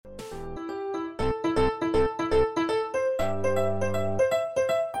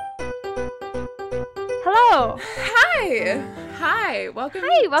Hello. Hi. Hi. Welcome.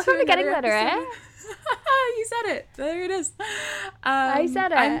 Hi. Welcome to Getting another Literate. episode. You said it. There it is. I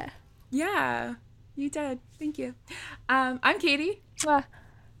said it. Yeah, you did. Thank you. I'm Katie.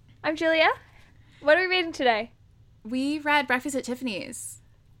 I'm Julia. What are we reading today? We read Breakfast at Tiffany's.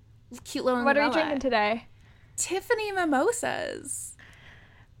 Cute little What novella. are we drinking today? Tiffany mimosas.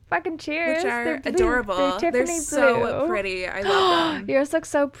 Fucking cheers. Which are They're blue. adorable. They're Tiffany They're so blue. pretty. I love them. Yours look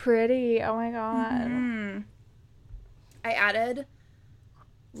so pretty. Oh my god. Mm. I added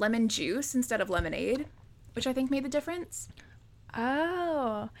lemon juice instead of lemonade, which I think made the difference.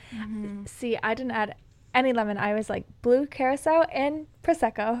 Oh. See, I didn't add any lemon. I was like blue curacao and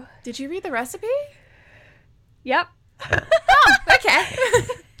prosecco. Did you read the recipe? Yep. Oh, okay.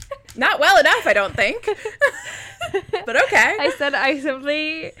 Not well enough, I don't think. But okay. I said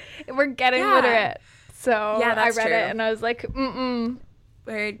we're getting literate. So Yeah, I that's read true. it and I was like,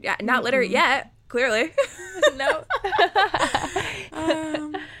 We're not literate yet, clearly. no.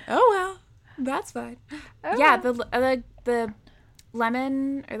 Oh well, that's fine. Oh, Yeah, well. the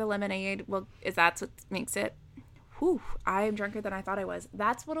lemon or the lemonade that's what makes it. Whew, I'm drunker than I thought I was.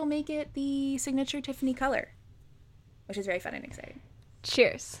 That's what'll make it the signature Tiffany color, which is very fun and exciting.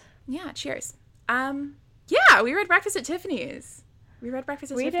 Cheers. Yeah, cheers. Yeah, we read Breakfast at Tiffany's. We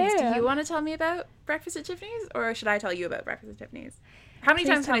Tiffany's. did. Do you want to tell me about Breakfast at Tiffany's, or should I tell you about Breakfast at Tiffany's? How many Please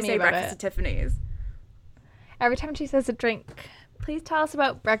times can tell I me say about Breakfast it. at Tiffany's? Every time she says a drink, please tell us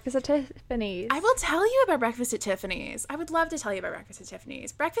about Breakfast at Tiffany's. I will tell you about Breakfast at Tiffany's. I would love to tell you about Breakfast at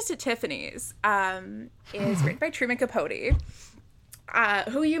Tiffany's. Breakfast at Tiffany's is written by Truman Capote,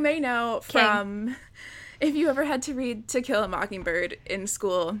 who you may know from if you ever had to read To Kill a Mockingbird in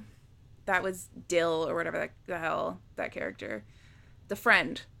school. That was Dill or whatever the hell that character, the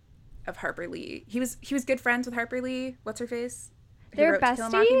friend of Harper Lee. He was good friends with Harper Lee. What's her face? Who They're wrote To Kill a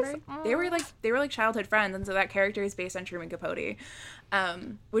besties? Mockingbird. They were like childhood friends, and so that character is based on Truman Capote,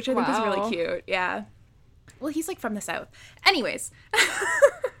 which I think is Wow. really cute. Yeah. Well, he's like from the South. Anyways,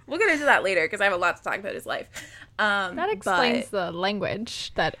 we'll get into that later because I have a lot to talk about his life. That explains the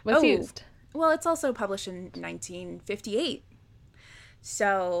language that was used. Well, it's also published in 1958.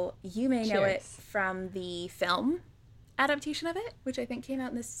 So you may know it Cheers. from the film adaptation of it, which I think came out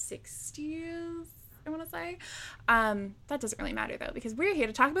in the 60s, I want to say. That doesn't really matter, though, because we're here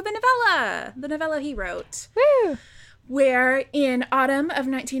to talk about the novella he wrote, Woo! where in autumn of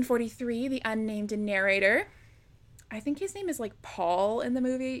 1943, the unnamed narrator, I think his name is like Paul in the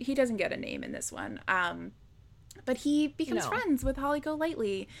movie. He doesn't get a name in this one. But he becomes No. friends with Holly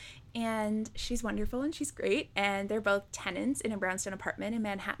Golightly, and she's wonderful and she's great, and they're both tenants in a brownstone apartment in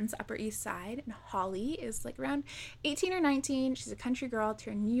Manhattan's Upper East Side, and Holly is like around 18 or 19. She's a country girl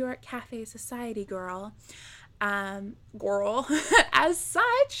turned New York cafe society girl. As such,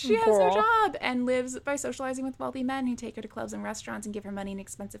 she has her job and lives by socializing with wealthy men who take her to clubs and restaurants and give her money and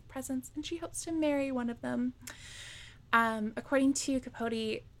expensive presents, and she hopes to marry one of them. According to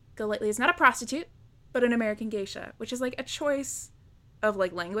Capote, Golightly is not a prostitute, but an American geisha, which is like a choice of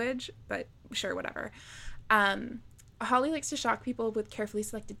like language, but sure, whatever. Holly likes to shock people with carefully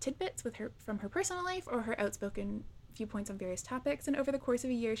selected tidbits from her personal life or her outspoken viewpoints on various topics, and over the course of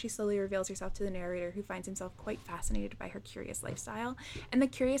a year, she slowly reveals herself to the narrator, who finds himself quite fascinated by her curious lifestyle and the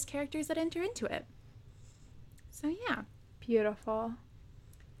curious characters that enter into it. So yeah. Beautiful.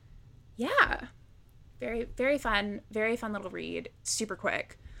 Yeah. Very, very fun little read. Super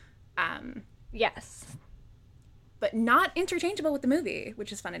quick. Yes. But not interchangeable with the movie,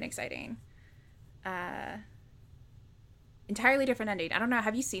 which is fun and exciting. Entirely different ending. I don't know.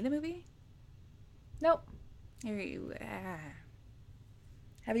 Have you seen the movie? Nope. Have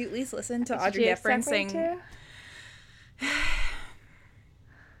you at least listened to Did Audrey you Hepburn separate sing?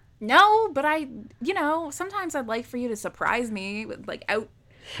 No, but sometimes I'd like for you to surprise me with like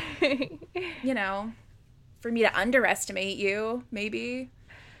for me to underestimate you, maybe,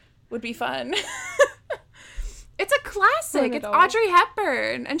 would be fun. It's a classic. It's Wonderful. Audrey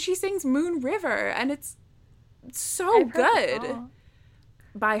Hepburn, and she sings Moon River, and it's so I've heard the good. song.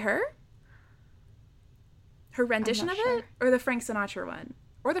 By her? Her rendition not of sure. it? Or the Frank Sinatra one?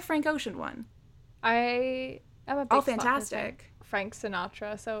 Or the Frank Ocean one? I am a big All fuck with fantastic. Frank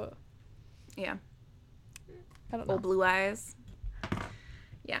Sinatra, so Yeah. I don't know. Old Blue Eyes.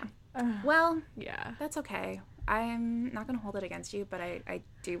 Yeah. Well, Yeah. that's okay. I'm not going to hold it against you, but I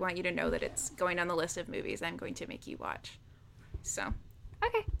do want you to know that it's going on the list of movies I'm going to make you watch. So,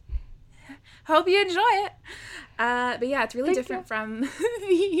 Okay. hope you enjoy it. But yeah, it's really Thank different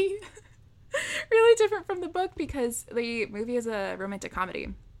you. from the book, because the movie is a romantic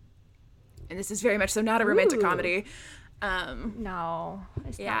comedy. And this is very much so not a romantic Ooh. comedy. No,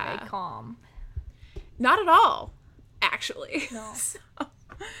 it's not Yeah. very calm. Not at all, actually. No. So,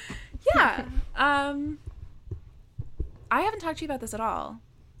 yeah. I haven't talked to you about this at all,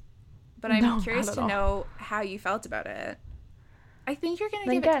 but I'm curious to know how you felt about it. I think you're going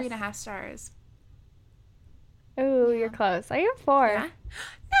to give it 3.5 stars. Ooh, you're close. I am 4. Yeah?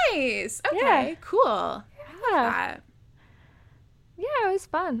 Nice. Okay, cool. I love that. Yeah, it was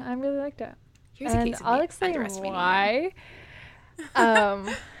fun. I really liked it. Here's a case of I'll explain why.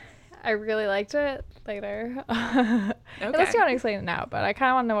 I really liked it later. Unless you want to explain it now, but I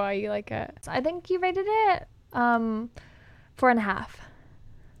kind of want to know why you like it. So I think you rated it 4.5.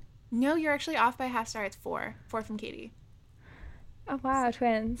 No, you're actually off by a half star. It's 4. 4 from Katie. Oh, wow,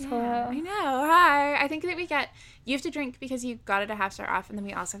 twins. Yeah, Hello. I know. Hi. I think that you have to drink because you got it a half star off, and then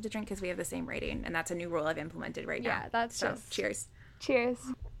we also have to drink because we have the same rating, and that's a new rule I've implemented right now. Yeah, that's so. Cheers. Cheers.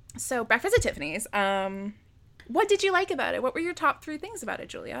 So, Breakfast at Tiffany's. What did you like about it? What were your top 3 things about it,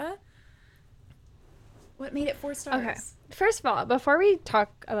 Julia? What made it 4 stars? Okay. First of all, before we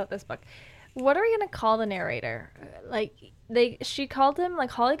talk about this book, what are we gonna call the narrator? Like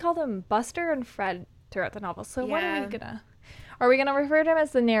Holly called him Buster and Fred throughout the novel. So what are we gonna? Are we gonna refer to him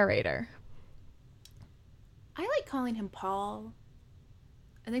as the narrator? I like calling him Paul.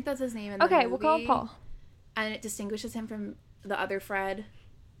 I think that's his name in the movie. Okay, we'll call him Paul. And it distinguishes him from the other Fred.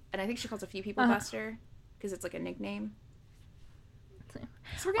 And I think she calls a few people Buster because it's like a nickname.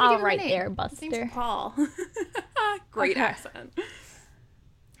 So we're gonna give him a name. There, Buster. His name's Paul. Great accent.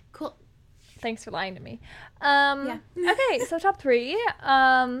 Cool. Thanks for lying to me. Okay, so top 3.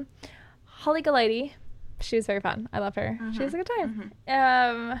 Holly Golightly. She was very fun. I love her. She was a good time.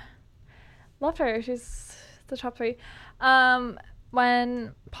 Loved her. She's the top 3.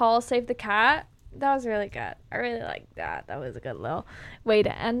 When Paul saved the cat, that was really good. I really liked that. That was a good little way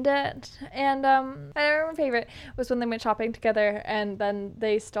to end it. And my favorite was when they went shopping together and then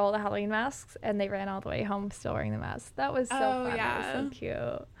they stole the Halloween masks and they ran all the way home still wearing the masks. That was so fun. Yeah. That was so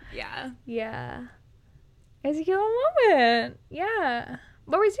cute. Yeah. Yeah. It was a cute little moment. Yeah.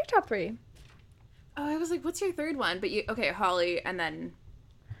 What was your top 3? Oh, I was like, what's your third one? But Holly and then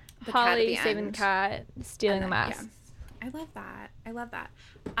the Holly cat at the saving end. the cat, stealing the masks. Yeah. I love that.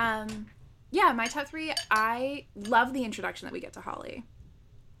 Yeah, my top 3, I love the introduction that we get to Holly.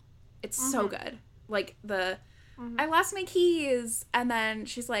 It's so good. Like I lost my keys, and then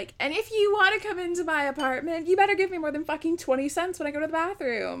she's like, and if you want to come into my apartment, you better give me more than fucking 20 cents when I go to the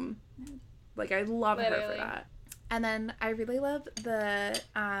bathroom. Like, I love her for that. And then I really love the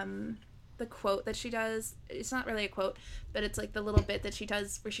quote that she does. It's not really a quote, but it's like the little bit that she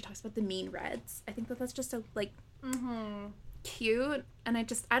does where she talks about the mean reds. I think that's just so like cute, and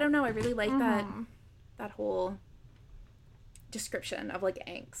I don't know, I really like that whole description of like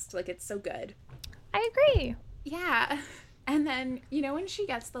angst. Like, it's so good. I agree. Yeah. And then, when she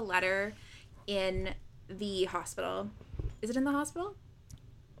gets the letter in the hospital, is it in the hospital?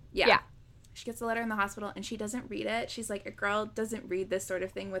 Yeah. She gets the letter in the hospital and she doesn't read it. She's like, a girl doesn't read this sort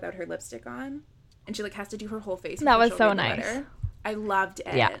of thing without her lipstick on. And she like has to do her whole face. That was so nice. I loved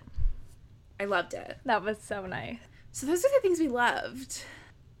it. Yeah. I loved it. That was so nice. So those are the things we loved.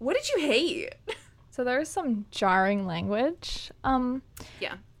 What did you hate? So there was some jarring language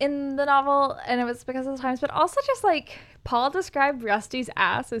Yeah. in the novel, and it was because of the times, but also just like Paul described Rusty's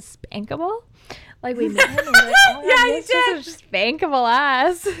ass as spankable. Like, we met him and we're like, oh my God, you did. This is just spankable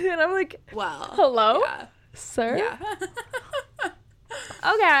ass. And I'm like, well, hello? yeah. Sir? Yeah.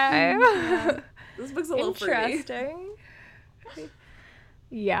 Okay. Yeah. This book's a little interesting.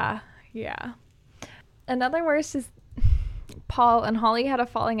 Yeah. Another worst is Paul and Holly had a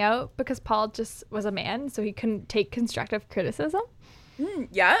falling out because Paul just was a man, so he couldn't take constructive criticism.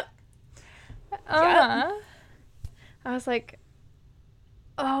 Yep. I was like,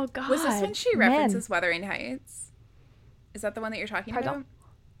 oh God. Was this when she references Wuthering Heights? Is that the one that you're talking about?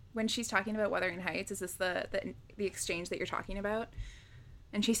 When she's talking about Wuthering Heights, is this the exchange that you're talking about?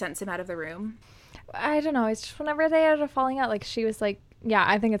 And she sends him out of the room? I don't know. It's just whenever they had a falling out, like she was like, yeah,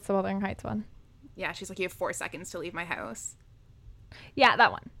 I think it's the Wuthering Heights one. Yeah, she's like, you have 4 seconds to leave my house. Yeah,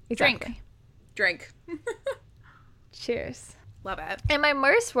 that one. Exactly. Drink. Cheers. Love it. And my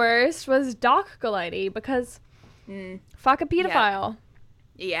worst was Doc Golightly because fuck a pedophile.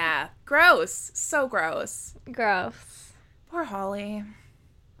 Yeah. Gross. So gross. Gross. Poor Holly.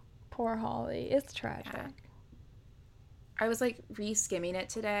 Poor Holly. It's tragic. Yeah. I was like re-skimming it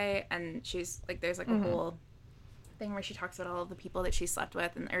today, and she's like, there's like a whole thing where she talks about all of the people that she slept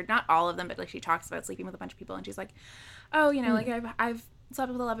with, or not all of them, but like she talks about sleeping with a bunch of people, and she's like, oh, like I've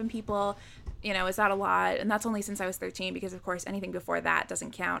slept with 11 people, is that a lot? And that's only since I was 13, because of course anything before that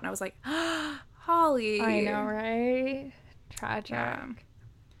doesn't count. And I was like, Holly. I know, right? Tragic. Yeah.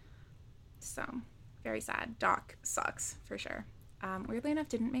 So Very sad. Doc sucks, for sure. Weirdly enough,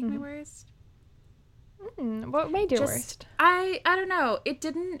 didn't make my worst. What made your worst? I don't know. It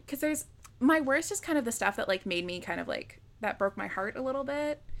didn't, because my worst is kind of the stuff that, like, made me kind of, like, that broke my heart a little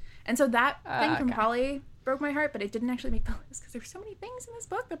bit. And so that thing from Holly broke my heart, but it didn't actually make the list because there were so many things in this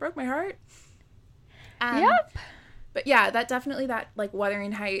book that broke my heart. Yep. But yeah, that definitely, that, like,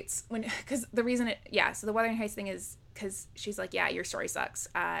 Wuthering Heights, because the reason so the Wuthering Heights thing is because she's like, yeah, your story sucks,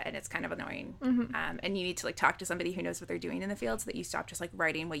 and it's kind of annoying, and you need to, like, talk to somebody who knows what they're doing in the field so that you stop just, like,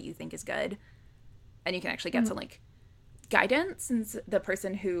 writing what you think is good, and you can actually get some, like, guidance, and the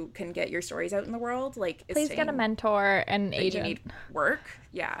person who can get your stories out in the world, like, is please get a mentor and agent. You need work.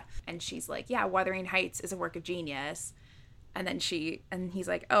 Yeah. And she's like, yeah, Wuthering Heights is a work of genius. And then he's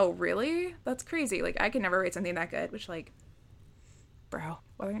like, oh, really? That's crazy. Like, I could never write something that good, which, like, bro,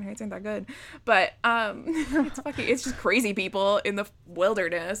 Wuthering Heights ain't that good. But it's just crazy people in the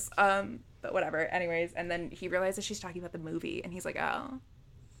wilderness. But whatever. Anyways, and then he realizes she's talking about the movie, and he's like, oh,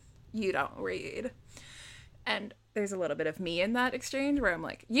 you don't read. And there's a little bit of me in that exchange where I'm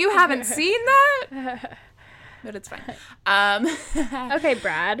like, you haven't seen that? But it's fine. Okay,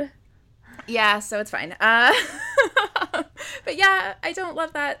 Brad. Yeah, so it's fine. But yeah, I don't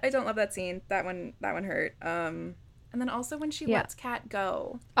love that. I don't love that scene. That one hurt. And then also when she lets Kat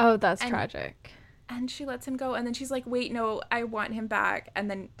go. Oh, that's tragic. And she lets him go, and then she's like, wait, no, I want him back. And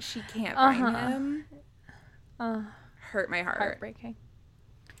then she can't find him. Hurt my heart. Heartbreaking.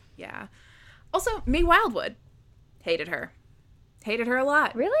 Yeah. Also, Mae Wildwood. Hated her a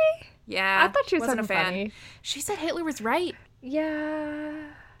lot. Really? Yeah. I thought she was wasn't a fan. funny. She said Hitler was right. Yeah.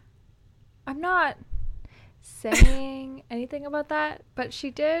 I'm not saying anything about that, but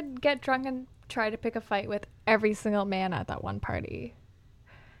she did get drunk and try to pick a fight with every single man at that one party.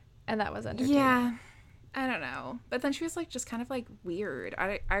 And that was entertaining. Yeah. I don't know. But then she was, like, just kind of, like, weird.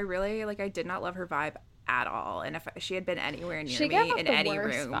 I really, like, I did not love her vibe at all. And if she had been anywhere near me in any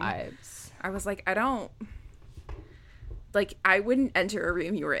room, vibes. I was like, I don't... Like, I wouldn't enter a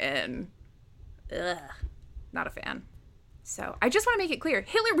room you were in. Ugh. Not a fan. So, I just want to make it clear.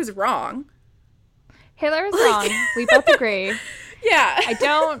 Hitler was wrong. Hitler was wrong. We both agree.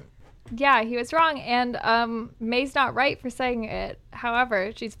 Yeah. Yeah, he was wrong. And Mae's not right for saying it.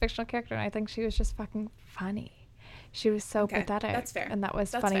 However, she's a fictional character, and I think she was just fucking funny. She was so pathetic. That's fair. And that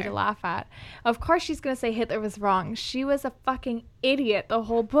was funny to laugh at. Of course she's going to say Hitler was wrong. She was a fucking idiot the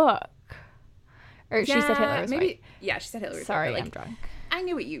whole book. Or she said Hitler was right. Yeah, she said Hitler was Sorry, right. Like, I'm drunk. I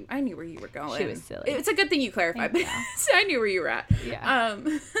knew where you were going. She was silly. It's a good thing you clarified. So I knew where you were at. Yeah.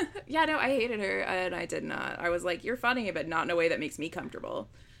 Yeah, no, I hated her, and I did not. I was like, you're funny, but not in a way that makes me comfortable.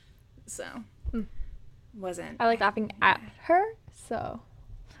 So, wasn't. I like laughing at her, so.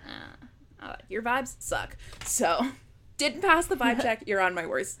 Your vibes suck. So, didn't pass the vibe check. You're on my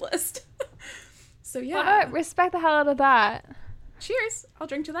worst list. So, yeah. Well, respect the hell out of that. Cheers. I'll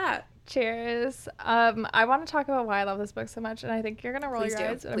drink to that. Cheers. I want to talk about why I love this book so much, and I think you're going to roll your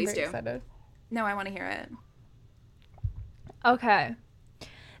eyes, and I'm very excited. No, I want to hear it. Okay.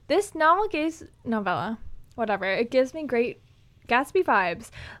 This novella, whatever, it gives me great Gatsby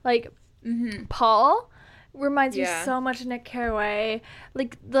vibes. Like, Paul reminds me so much of Nick Carraway.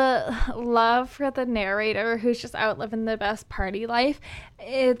 Like, the love for the narrator who's just out living the best party life.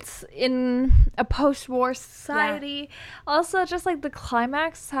 It's in a post-war society. Also, just, like, the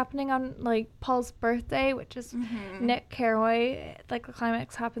climax happening on, like, Paul's birthday, which is Nick Carraway. Like, the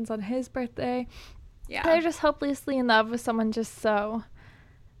climax happens on his birthday. Yeah. They're just hopelessly in love with someone just so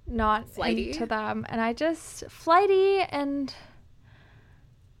not flighty into them. And I just... Flighty and...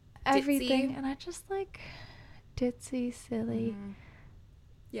 everything. Ditzy. And I just like ditzy, silly.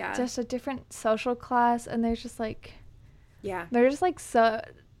 Yeah. Just a different social class, and they're just like, they're just like so,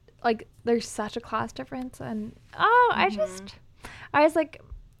 like there's such a class difference, and I was like,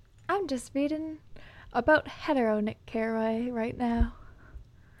 I'm just reading about hetero Nick Carraway right now.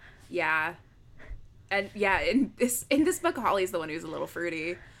 Yeah. And yeah, in this book, Holly's the one who's a little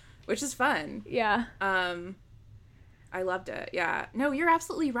fruity, which is fun. Yeah. I loved it. Yeah. No, you're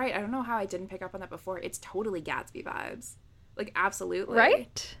absolutely right. I don't know how I didn't pick up on that before. It's totally Gatsby vibes. Like, absolutely.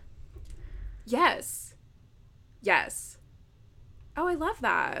 Right? Yes. Yes. Oh, I love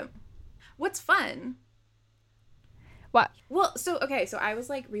that. What's fun? What? Well, so I was,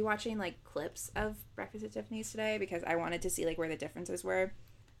 like, rewatching, like, clips of Breakfast at Tiffany's today because I wanted to see, like, where the differences were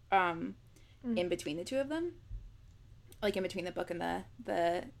in between the two of them. Like, in between the book and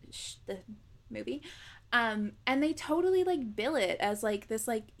the movie. And they totally, like, bill it as, like, this,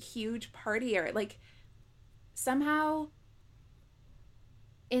 like, huge party, or, like, somehow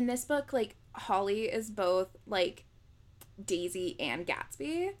in this book, like, Holly is both, like, Daisy and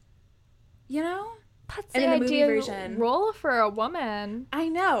Gatsby, you know? That's and the in the movie ideal version, role for a woman. I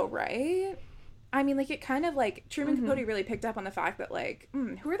know, right? I mean, like, it kind of, like, Truman Capote really picked up on the fact that, like,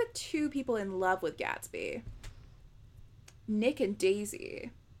 who are the two people in love with Gatsby? Nick and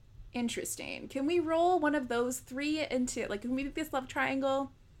Daisy. Interesting. Can we roll one of those three into, like, can we make this love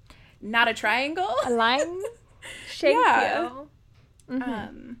triangle not a triangle? A line shape. Yeah.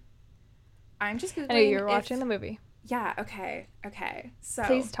 Mm-hmm. I'm just Googling. I know you're watching the movie. Yeah, okay. So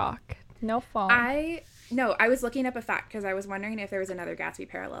please talk. No phone. I was looking up a fact because I was wondering if there was another Gatsby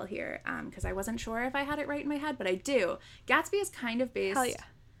parallel here, because I wasn't sure if I had it right in my head, but I do. Gatsby is kind of based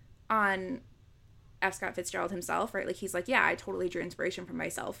on F. Scott Fitzgerald himself, right? Like, he's like, yeah, I totally drew inspiration from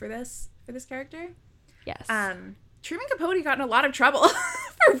myself for this character. Yes. Truman Capote got in a lot of trouble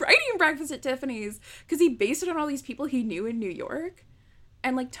for writing Breakfast at Tiffany's because he based it on all these people he knew in New York,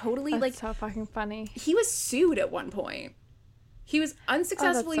 and like totally That's like so fucking funny. He was sued at one point. He was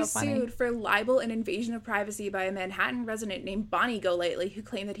unsuccessfully sued for libel and invasion of privacy by a Manhattan resident named Bonnie Golightly, who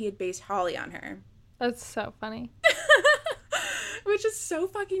claimed that he had based Holly on her. That's so funny. Which is so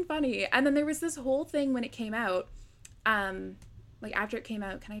fucking funny. And then there was this whole thing when it came out, like after it came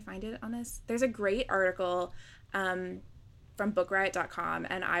out, can I find it on this? There's a great article from bookriot.com,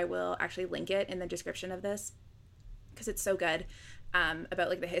 and I will actually link it in the description of this because it's so good, about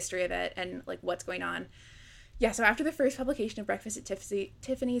like the history of it and like what's going on. Yeah, so after the first publication of Breakfast at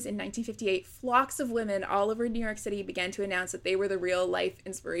Tiffany's in 1958, flocks of women all over New York City began to announce that they were the real-life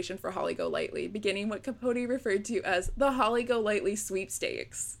inspiration for Holly Golightly, beginning what Capote referred to as the Holly Golightly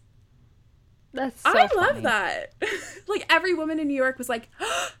sweepstakes. That's so I funny. love that. Like, every woman in New York was like,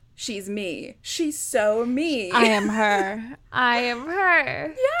 oh, she's me. She's so me. I am her. I am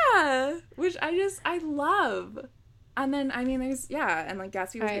her. Yeah, which I love. And then, I mean, and like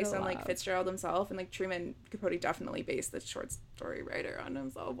Gatsby was based on like Fitzgerald himself, and like Truman Capote definitely based the short story writer on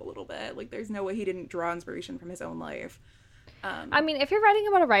himself a little bit. Like, there's no way he didn't draw inspiration from his own life. I mean, if you're writing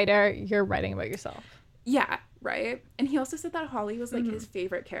about a writer, you're writing about yourself. Yeah, right? And he also said that Holly was like his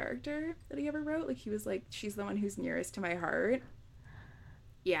favorite character that he ever wrote. Like, he was like, she's the one who's nearest to my heart.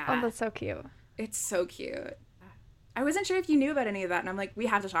 Yeah. Oh, that's so cute. It's so cute. I wasn't sure if you knew about any of that, and I'm like, we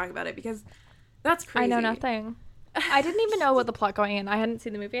have to talk about it because that's crazy. I know nothing. I didn't even know what the plot going in. I hadn't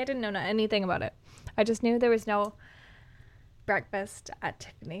seen the movie. I didn't know anything about it. I just knew there was no breakfast at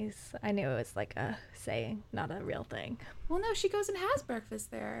Tiffany's. I knew it was like a saying, not a real thing. Well, no, she goes and has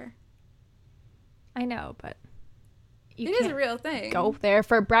breakfast there. I know, but it is a real thing. Go there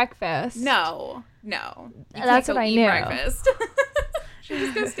for breakfast. No. That's what I knew. Breakfast. She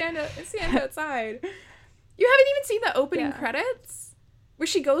just goes stand outside. You haven't even seen the opening credits? Where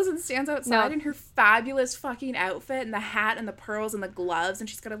she goes and stands outside in her fabulous fucking outfit and the hat and the pearls and the gloves, and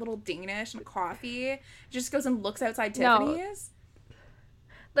she's got a little Danish and a coffee. She just goes and looks outside Tiffany's.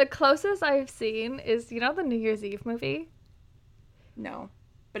 The closest I've seen is, you know, the New Year's Eve movie? No.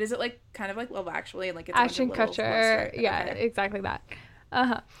 But is it like kind of like Love Actually? And like it's Ashton Kutcher. Yeah, okay. Exactly that.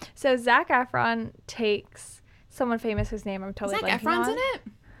 So Zac Efron takes someone famous whose name I'm totally blanking on. Zac Efron's in it?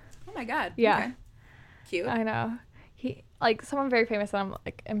 Oh my god. Yeah. Okay. Cute. I know. He, like, someone very famous, and I'm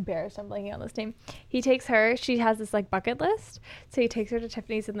like embarrassed I'm blanking on this name. He takes her, she has this like bucket list, so he takes her to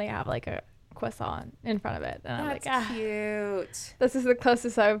Tiffany's and they have like a croissant in front of it, and I'm like, cute. This is the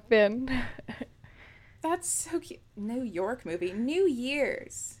closest I've been. That's so cute. New Year's movie.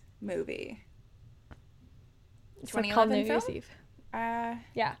 It's called New Year's Eve.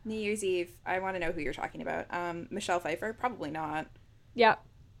 Yeah. New Year's Eve. I want to know who you're talking about. Michelle Pfeiffer? Probably not. Yeah.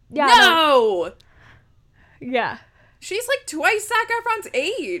 Yeah. No! Yeah. She's like twice Zac Efron's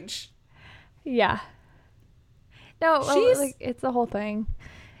age. Yeah. No, she's like, it's the whole thing.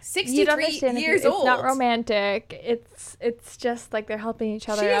 63 years old. It's not romantic. It's just like they're helping each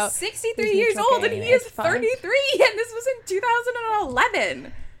other out. She's 63 years old and he is 33, and this was in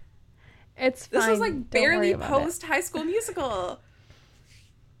 2011. It's fine. This was like barely post High School Musical.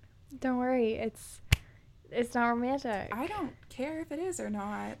 Don't worry. It's not romantic. I don't care if it is or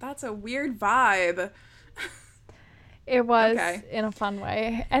not. That's a weird vibe. It was in a fun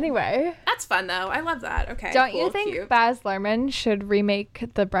way. Anyway. That's fun, though. I love that. Okay. Don't you think Baz Luhrmann should remake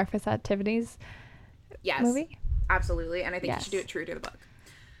the Breakfast at Tiffany's movie? Absolutely. And I think he should do it true to the book.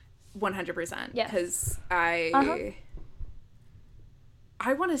 100%. Yes. Because I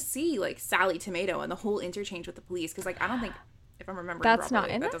want to see, like, Sally Tomato and the whole interchange with the police. Because, like, I don't think, if I'm remembering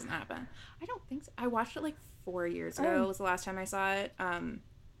properly, that doesn't happen. I don't think so. I watched it, like, 4 years ago was the last time I saw it.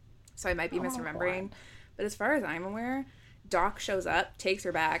 So I might be misremembering. God. But as far as I'm aware, Doc shows up, takes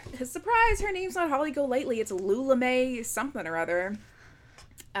her back. Because, surprise, her name's not Holly Golightly. It's Lula Mae something or other.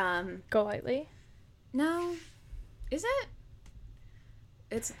 Golightly? No. Is it?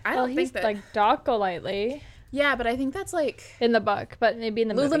 I don't think he's that, like Doc Golightly. Yeah, but I think that's like in the book, but maybe in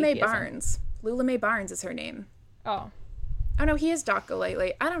the movie. Lula Mae Barnes. Lula Mae Barnes is her name. Oh no, he is Doc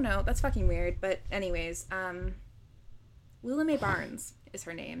Golightly. I don't know. That's fucking weird. But anyways, Lula Mae Barnes is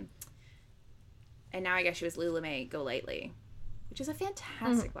her name. And now I guess she was Lula Mae Golightly, which is a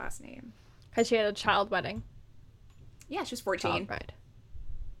fantastic last name. Because she had a child wedding. Yeah, she was 14. Child bride.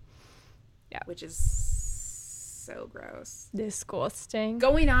 Yeah. Which is so gross. Disgusting.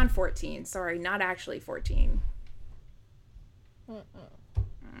 Going on 14. Sorry, not actually 14.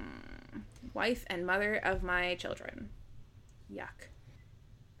 Wife and mother of my children. Yuck.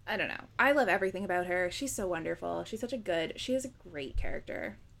 I don't know. I love everything about her. She's so wonderful. She is a great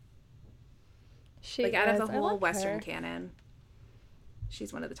character. She like, out of the whole Western canon,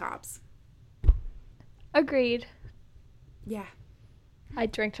 she's one of the tops. Agreed. Yeah. I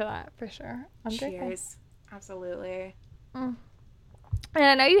drink to that for sure. Cheers. Absolutely. And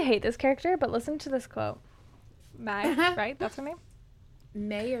I know you hate this character, but listen to this quote. Meg, right? That's her name?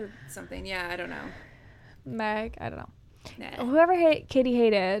 May or something. Yeah, I don't know. Meg, I don't know. Nah. Whoever Katie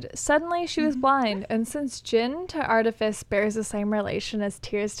hated, suddenly she was blind, and since gin to artifice bears the same relation as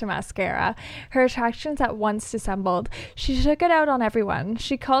tears to mascara, her attractions at once dissembled. She took it out on everyone.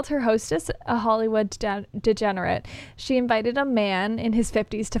 She called her hostess a Hollywood degenerate. She invited a man in his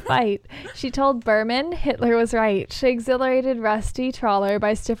 50s to fight. She told Berman Hitler was right. She exhilarated Rusty Trawler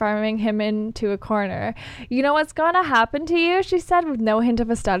by stiff-arming him into a corner. You know what's going to happen to you, she said with no hint of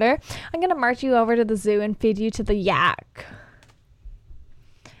a stutter. I'm going to march you over to the zoo and feed you to the yak.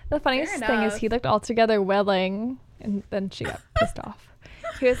 The funniest thing is he looked altogether willing, and then she got pissed off.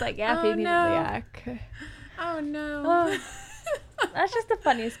 He was like, yeah, feed me to the yak. Oh, no. Oh, that's just the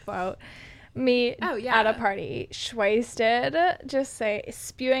funniest quote. Me at a party, wasted, just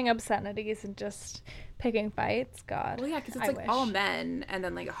spewing obscenities and just picking fights. God. Well, yeah, because it's all men, and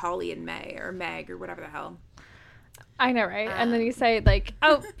then like Holly and May, or Meg, or whatever the hell. I know, right? And then you say, like,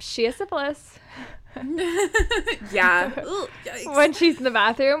 oh, she has syphilis. Yeah. Ooh, when she's in the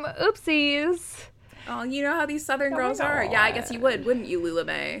bathroom, oopsies. Oh, you know how these Southern girls are. Yeah, I guess you would, wouldn't you, Lula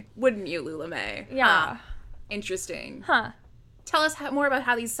Mae? Yeah. Huh. Interesting. Huh. Tell us more about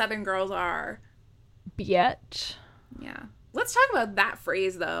how these Southern girls are. Bitch. Yeah. Let's talk about that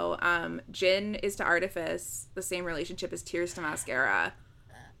phrase, though. Gin is to artifice the same relationship as tears to mascara.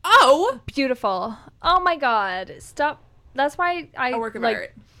 Oh! Beautiful. Oh, my God. Stop. That's why I, a work of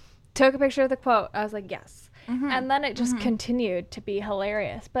art. Took a picture of the quote. I was like, yes. Mm-hmm. And then it just continued to be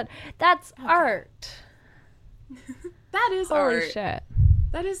hilarious. But that's art. That is Holy art. Holy shit.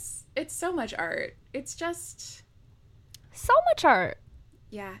 It's so much art. It's just... so much art.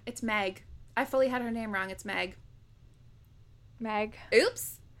 Yeah, it's Meg. I fully had her name wrong. It's Meg. Meg.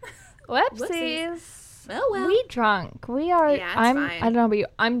 Oops. Whoopsies. Oh, well. We drunk. We are... Yeah, it's fine. I don't know about you.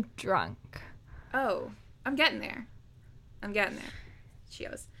 I'm drunk. Oh, I'm getting there.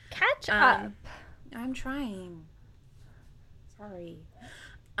 Cheers. Catch up. I'm trying. Sorry.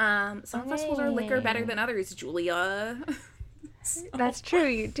 Some festivals are liquor better than others, Julia. So. That's true.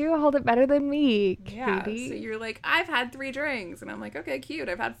 You do hold it better than me, Katie. Yeah, so you're like, I've had 3 drinks. And I'm like, okay, cute.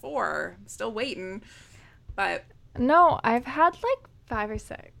 I've had 4. I'm still waiting. But... no, I've had like 5 or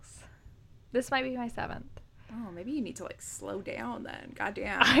 6. This might be my 7th. Oh, maybe you need to like slow down then.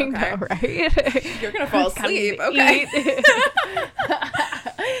 Goddamn. I know, right? You're gonna fall asleep. Okay.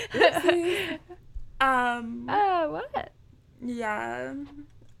 What? Yeah.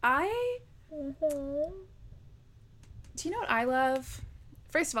 Do you know what I love?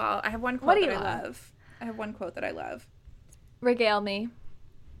 First of all, I have one quote that I love. I have one quote that I love. Regale me.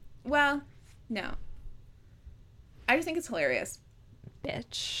 Well, no. I just think it's hilarious.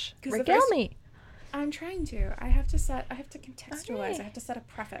 Bitch. Regale me. I'm trying to. I have to contextualize. Okay. I have to set a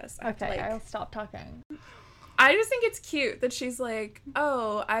preface. I'll stop talking. I just think it's cute that she's like,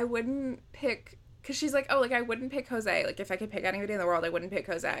 oh, I wouldn't pick... because she's like, oh, like, I wouldn't pick Jose. Like, if I could pick anybody in the world, I wouldn't pick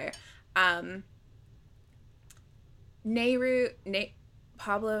Jose.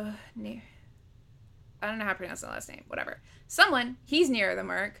 Pablo... I don't know how to pronounce the last name. Whatever. Someone, he's nearer the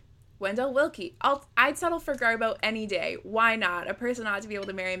mark. Wendell Willkie. I'd settle for Garbo any day. Why not? A person ought to be able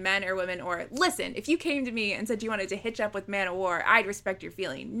to marry men or women or... listen, if you came to me and said you wanted to hitch up with Man of War, I'd respect your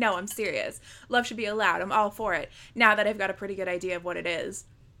feeling. No, I'm serious. Love should be allowed. I'm all for it. Now that I've got a pretty good idea of what it is.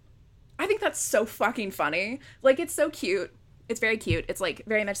 I think that's so fucking funny. Like, it's so cute. It's very cute. It's, like,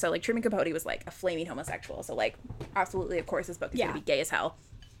 very much so. Like, Truman Capote was, like, a flaming homosexual. So, like, absolutely, of course, this book is going to be gay as hell.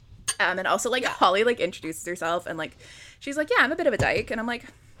 And also, like, Holly, like, introduces herself. And, like, she's like, yeah, I'm a bit of a dyke. And I'm like...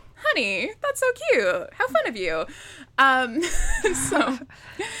 honey, that's so cute. How fun of you. So,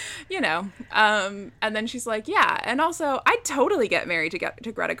 And then she's like, yeah, and also I'd totally get married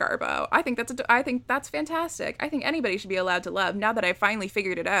to Greta Garbo. I think that's fantastic. I think anybody should be allowed to love now that I finally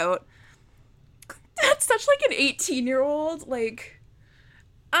figured it out. That's such like an 18-year-old, like,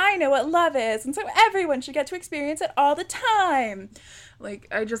 I know what love is, and so everyone should get to experience it all the time. Like,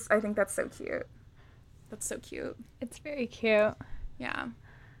 I think that's so cute. That's so cute. It's very cute. Yeah.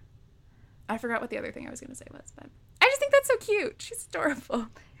 I forgot what the other thing I was going to say was, but I just think that's so cute. She's adorable.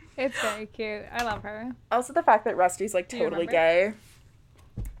 It's very cute. I love her. Also the fact that Rusty's like totally gay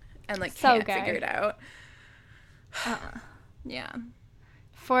and like so can't figure it out. Yeah.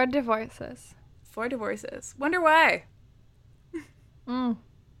 4 divorces. 4 divorces. Wonder why. I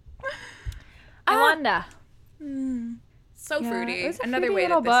wonder. So fruity. It was a Another fruity way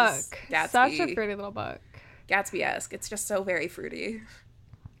little that this book. is Gatsby. Such a fruity little book. Gatsby-esque. It's just so very fruity.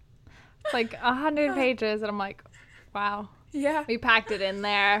 It's like 100 pages, and I'm like, wow. Yeah. We packed it in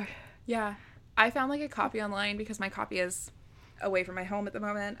there. Yeah. I found like a copy online because my copy is away from my home at the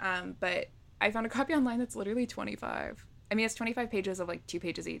moment. But I found a copy online that's literally 25. I mean, it's 25 pages of like 2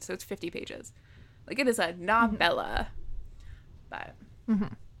 pages each, so it's 50 pages. Like, it is a novella. But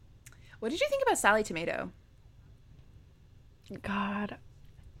what did you think about Sally Tomato? God.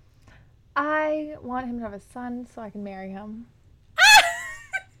 I want him to have a son so I can marry him.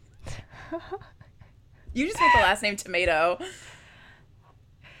 You just want the last name Tomato.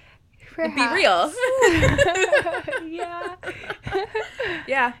 Perhaps. Be real. Yeah.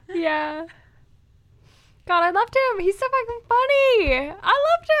 Yeah. Yeah. God, I loved him. He's so fucking funny. I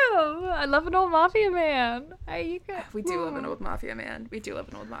loved him. I love an old mafia man. We do love an old mafia man.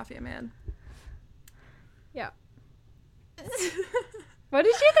 Yeah. What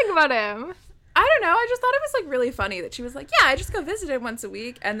did you think about him? I don't know. I just thought it was like really funny that she was like, yeah, I just go visit him once a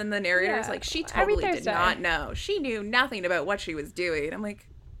week. And then the narrator's like, she totally did not know. She knew nothing about what she was doing. I'm like,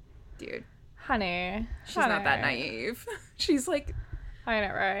 dude. Honey. She's not that naive. She's like, I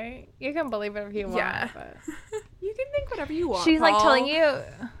know, right? You can believe it if you want. Yeah. But you can think whatever you want. She's Paul. like telling you,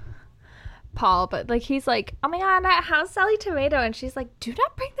 Paul, but like he's like, oh my God, how's Sally Tomato? And she's like, do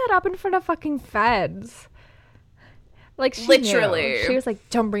not bring that up in front of fucking feds. Like, she literally knew. She was like,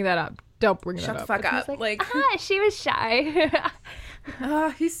 don't bring that up. Don't bring that up. Shut the fuck up. Like, she was shy.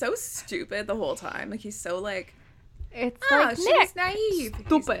 He's so stupid the whole time. Like, he's so like, it's like she's Nick. naive.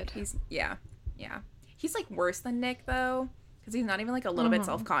 Stupid. He's yeah. He's like worse than Nick though, because he's not even like a little bit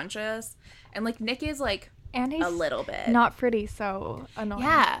self-conscious, and like Nick is like, and he's a little bit not pretty, so annoying.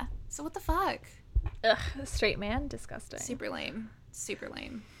 Yeah. So what the fuck? Ugh, straight man, disgusting. Super lame.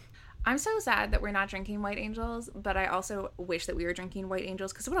 I'm so sad that we're not drinking White Angels, but I also wish that we were drinking White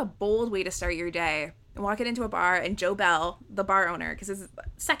Angels, because what a bold way to start your day. And walking into a bar, and Joe Bell, the bar owner, because it's the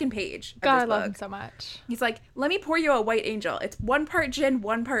second page of God, this I love book, him so much. He's like, let me pour you a White Angel. It's 1 part gin,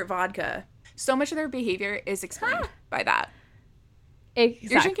 1 part vodka. So much of their behavior is explained by that.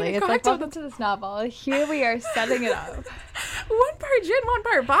 Exactly. It's like, welcome to this novel. Here we are setting it up. 1 part gin, 1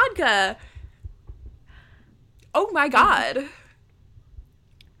 part vodka. Oh my God.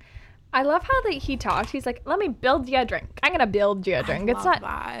 I love how he talked. He's like, let me build you a drink. I'm going to build you a drink. It's not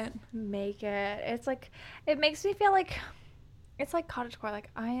that. Make it. It's like, it makes me feel like, it's like cottagecore. Like,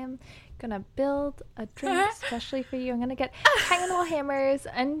 I am going to build a drink especially for you. I'm going to get tiny little hammers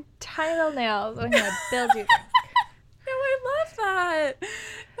and tiny little nails. And I'm going to build you a drink. No, I love that.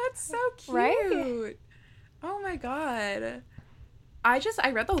 That's so cute. Right? Oh my God. I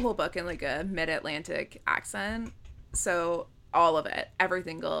read the whole book in like a mid-Atlantic accent. So all of it, every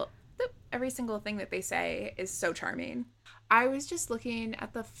single thing that they say is so charming. I was just looking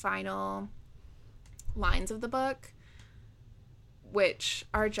at the final lines of the book, which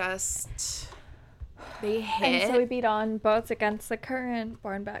are just, they hit. And so we beat on boats against the current,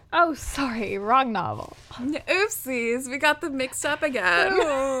 born back. Oh, sorry, wrong novel. Oopsies, we got them mixed up again.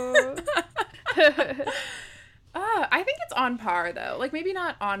 I think it's on par though. Like, maybe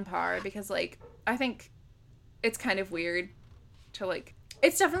not on par, because like, I think it's kind of weird to like,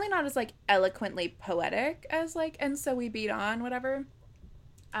 it's definitely not as like eloquently poetic as like And So We Beat On, whatever.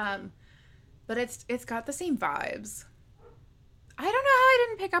 But it's got the same vibes. I don't know how I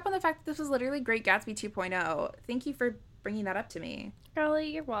didn't pick up on the fact that this was literally Great Gatsby 2.0. Thank you for bringing that up to me.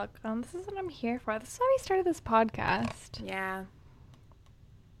 Girlie, you're welcome. This is what I'm here for. This is why we started this podcast. Yeah.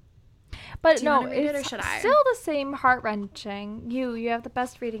 But no, it's still the same heart-wrenching. You have the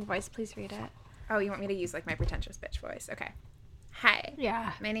best reading voice. Please read it. Oh, you want me to use like my pretentious bitch voice? Okay. Hi.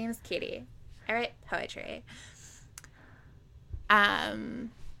 Yeah. My name is Katie. I write poetry.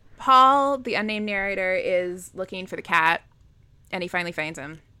 Paul, the unnamed narrator, is looking for the cat, and he finally finds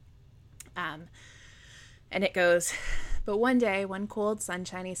him. And it goes, But one day, one cold,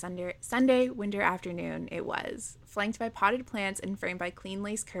 sunshiny Sunday winter afternoon it was. Flanked by potted plants and framed by clean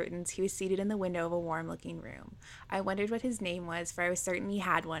lace curtains, he was seated in the window of a warm-looking room. I wondered what his name was, for I was certain he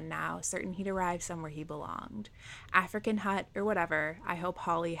had one now, certain he'd arrived somewhere he belonged. African hut or whatever, I hope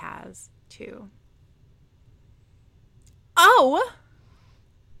Holly has, too. Oh!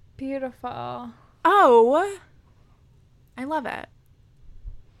 Beautiful. Oh! I love it.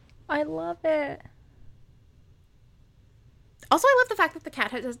 I love it. Also, I love the fact that the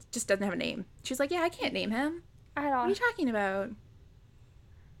cat just doesn't have a name. She's like, yeah, I can't name him. At all. What are you talking about?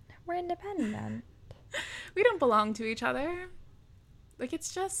 We're independent. We don't belong to each other. Like,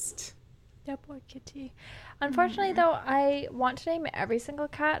 it's just... Yeah, boy, kitty. Unfortunately, though, I want to name every single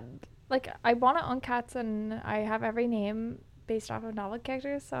cat. Like, I want to own cats, and I have every name based off of novel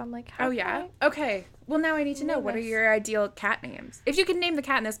characters, so I'm like, how oh, yeah? Okay. Well, now I need to know, what are your ideal cat names? If you could name the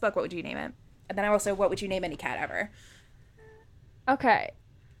cat in this book, what would you name it? And then also, what would you name any cat ever? Okay.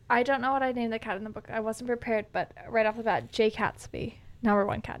 I don't know what I named the cat in the book. I wasn't prepared, but right off the bat, Jay Catsby, number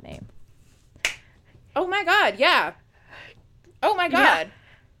one cat name. Oh my god, yeah. Oh my god.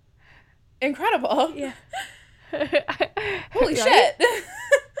 Yeah. Incredible. Yeah. Holy shit.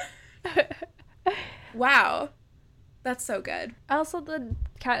 Wow. That's so good. Also, the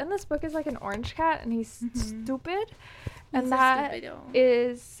cat in this book is like an orange cat, and he's stupid. And He's that stupido.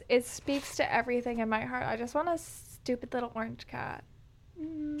 is, it speaks to everything in my heart. I just want a stupid little orange cat.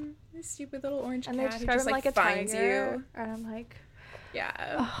 This stupid little orange And cat they who describe just him like like a finds tiger, you. and I'm like, Yeah.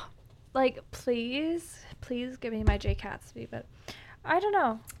 oh, like, please give me my Jay Catsby. But I don't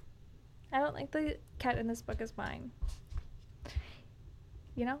know. I don't think the cat in this book is mine.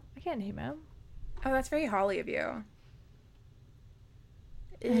 You know, I can't name him. Oh, that's very Holly of you.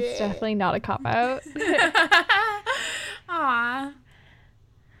 It's definitely not a cop out. Aw.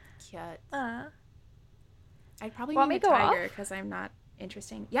 Cute. I'd probably name a tiger because I'm not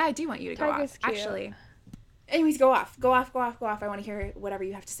interesting. Yeah, I do want you to go off, actually. Anyways, go off. Go off. I want to hear whatever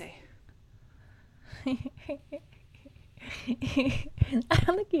you have to say. I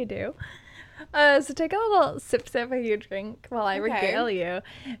don't think you do. So take a little sip of your drink while I regale you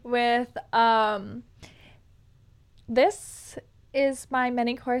with this is my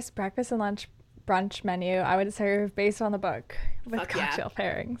many course breakfast and lunch brunch menu I would serve based on the book with cocktail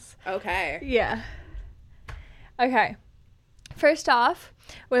pairings. Okay. Yeah. Okay. First off,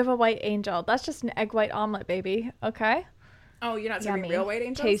 we have a white angel. That's just an egg white omelet, baby. Okay? Oh, you're not serving real white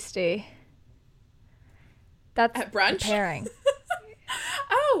angels? Tasty. That's at brunch? The pairing.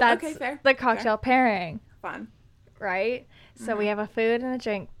 Oh, that's okay, fair. The cocktail pairing. Fun. Right? So we have a food and a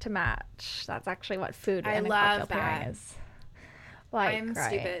drink to match. That's actually what food and a cocktail pairing is. Like, I'm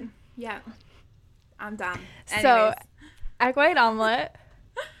stupid. Yeah. I'm dumb. Anyways. So, egg white omelet.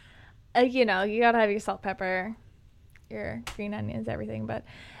 You know, you gotta have your salt, pepper, your green onions, everything. But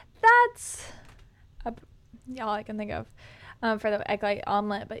that's all I can think of for the egg white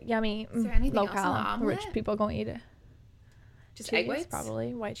omelet. But yummy, is there anything local, else in the omelet? rich people gonna eat it. Just cheese, egg whites?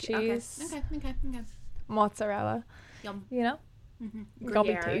 Probably white cheese. Okay. Mozzarella. Yum. You know, Gruyere.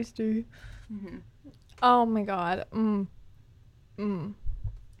 Gotta be tasty. Oh my god. Well,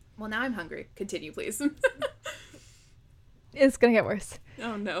 now I'm hungry. Continue, please. It's gonna get worse.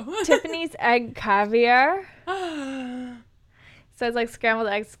 Oh no. Tiffany's egg caviar. So it's like scrambled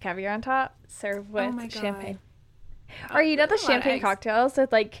eggs, caviar on top, served with champagne. Or you know the champagne cocktails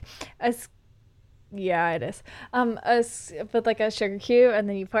with like yeah, it is. With like a sugar cube, and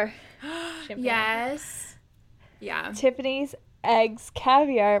then you pour champagne. Yes. Yeah. Tiffany's eggs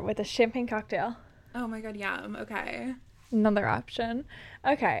caviar with a champagne cocktail. Oh my god, yum. Okay. Another option.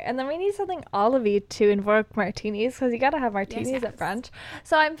 Okay, and then we need something olivey to invoke martinis, because you gotta have martinis at brunch.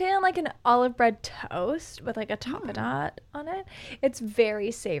 So I'm feeling like an olive bread toast with like a tapenade on it. It's very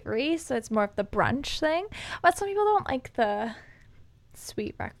savory, so it's more of the brunch thing. But some people don't like the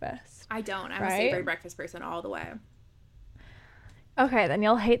sweet breakfast. I don't. I'm a savory breakfast person all the way. Okay, then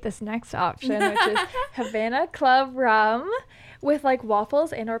you'll hate this next option, which is Havana Club rum with like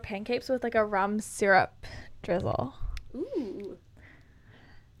waffles and or pancakes with like a rum syrup drizzle. Ooh.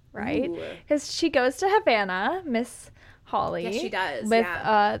 Right? Because she goes to Havana, Miss Holly. Yes, she does. With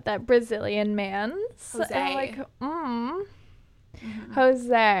that Brazilian man. Jose. And I'm like,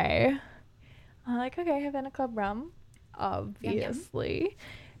 Jose. I'm like, okay, Havana Club rum. Obviously.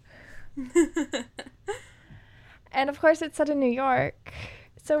 And of course, it's set in New York.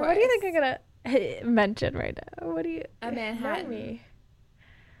 So what do you think I'm going to mention right now? What do you... A Manhattan.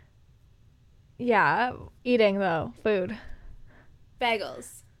 Yeah, eating though, food.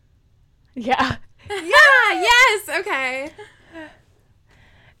 Bagels. Yeah. Yeah, yes, okay.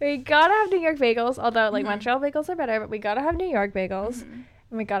 We gotta have New York bagels, although like Montreal bagels are better, but we gotta have New York bagels, and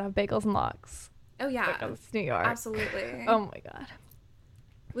we gotta have bagels and lox. Oh yeah, because it's New York. Absolutely. Oh my god.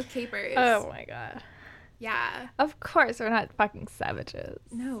 With capers. Oh my god. Yeah. Of course, we're not fucking savages.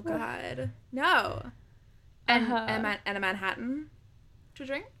 No, God, no. And and a Manhattan to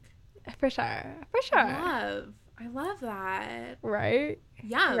drink. For sure. For sure. I love that. Right?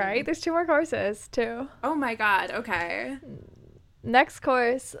 Yum. Right? There's 2 more courses, too. Oh my God. Okay. Next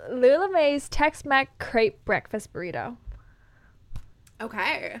course, Lula Mae's Tex-Mex crepe breakfast burrito.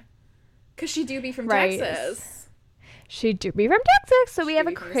 Okay. Because she do be from Right. Texas. She do be from Texas, so we She have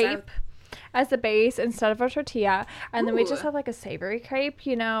do a be from the crepe as the base instead of a tortilla. And then we just Ooh. have like a savory crepe,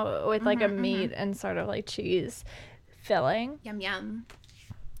 you know, with like a meat and sort of like cheese filling. Yum, yum.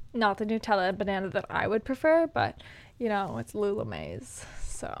 Not the Nutella and banana that I would prefer, but you know, it's Lula Mae's.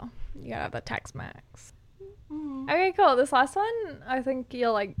 So you gotta have the Tex-Mex. Okay, cool. This last one I think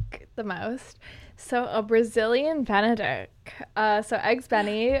you'll like the most. So a Brazilian Benedict. So eggs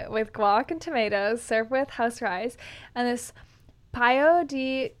Benny with guac and tomatoes served with house rice. And this Paio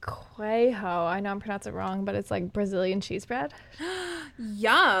de Queijo. I know I'm pronouncing it wrong, but it's like Brazilian cheese bread.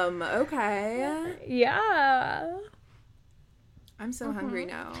 Yum. Okay. Yeah. I'm so hungry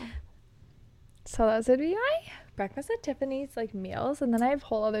now. So those would be my breakfast at Tiffany's, like meals, and then I have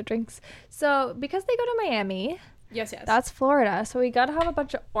whole other drinks. So because they go to Miami, Yes. that's Florida, so we gotta have a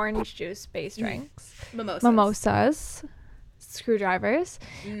bunch of orange juice based drinks, mimosas, screwdrivers.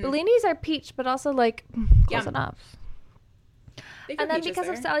 Bellinis are peach, but also like close enough. And then because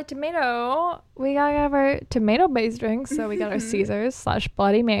of Sally Tomato, we gotta have our tomato based drinks. So we got our Caesars /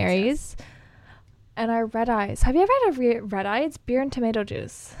 Bloody Marys. And our red eyes. Have you ever had a red eye? It's beer and tomato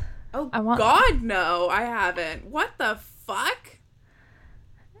juice. Oh, I want God, no, I haven't. What the fuck?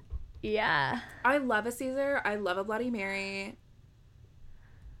 Yeah. I love a Caesar. I love a Bloody Mary.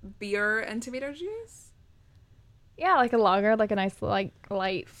 Beer and tomato juice? Yeah, like a lager, like a nice, like,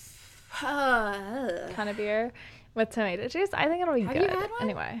 light kind of beer with tomato juice. I think it'll be Have good. you had one?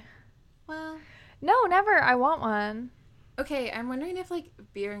 Anyway. Well, No, never. I want one. okay, I'm wondering if, like,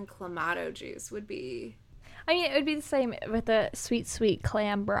 beer and clamato juice would be... I mean, it would be the same with the sweet, sweet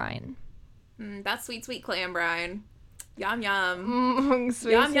clam brine. That sweet, sweet clam brine. Yum, yum.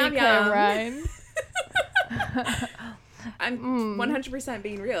 Sweet, Yum, sweet yum, clam yum. brine. I'm 100%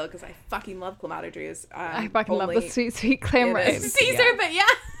 being real because I fucking love clamato juice. I fucking love the sweet, sweet clam brine. Caesar, Yeah. but yeah.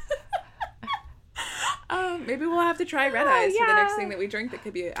 Maybe we'll have to try red eyes for the next thing that we drink that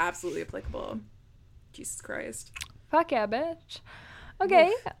could be absolutely applicable. Jesus Christ. Fuck yeah, bitch.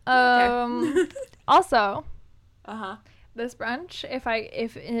 Okay. Okay. Also, Uh-huh. this brunch, if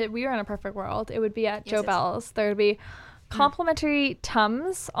we were in a perfect world, it would be at Joe yes. Bell's. There would be complimentary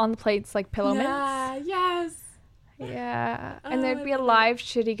Tums on the plates, like pillow mints. Yeah, yes. Yeah. And Oh, there'd I be a love live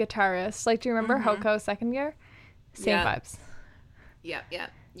shitty guitarist. Like, do you remember Hoko second year? Same Yeah. vibes.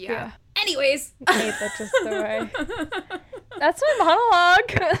 Yeah. Anyways. I hate that just the way. That's my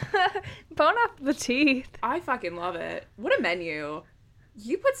monologue. Bone off the teeth. I fucking love it. What a menu.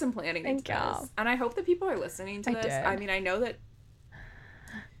 You put some planning into Thank this. you. And I hope that people are listening to I this. did. I mean, I know that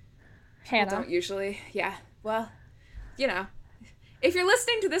Hannah. don't usually. Yeah. Well, you know. If you're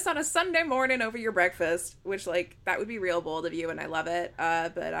listening to this on a Sunday morning over your breakfast, which, like, that would be real bold of you, and I love it,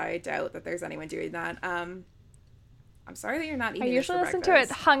 but I doubt that there's anyone doing that. I'm sorry that you're not eating I this for usually listen to it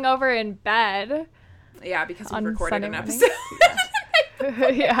breakfast. hungover in bed. Yeah, because we've on recorded Sunday an mornings. episode.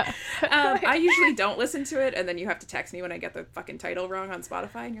 Yeah. I usually don't listen to it, and then you have to text me when I get the fucking title wrong on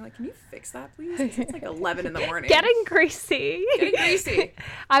Spotify, and you're like, can you fix that, please? 'Cause it's like 11 in the morning. Getting greasy. Getting greasy.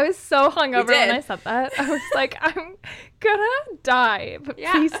 I was so hungover did. when I said that. I was like, I'm gonna die, but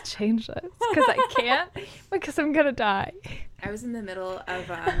Yeah. please change this because I can't because I'm gonna die. I was in the middle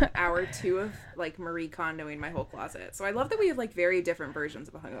of hour 2 of, like, Marie Kondoing my whole closet. So I love that we have, like, very different versions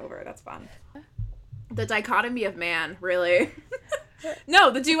of a hungover. That's fun. The dichotomy of man, really. No,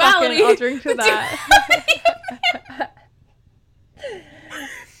 the duality. Fucking, I'll drink to that.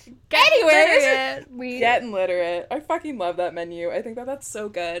 Anyways, we getting literate. I fucking love that menu. I think that that's so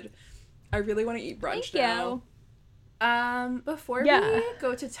good. I really want to eat brunch Thank now. Before Yeah. we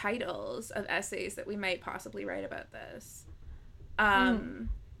go to titles of essays that we might possibly write about this, how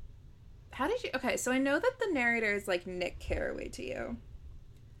did you? Okay, so I know that the narrator is like Nick Carraway to you,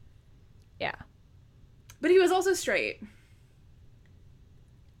 Yeah. but he was also straight.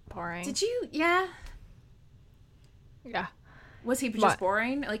 Boring. Did you? Yeah. Yeah. Was he just What?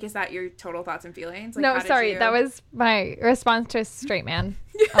 boring? Like, is that your total thoughts and feelings? Like, No, how did sorry. you- That was my response to a straight man.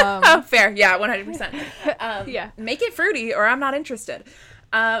 Oh, fair. Yeah, 100%. Yeah. Make it fruity or I'm not interested.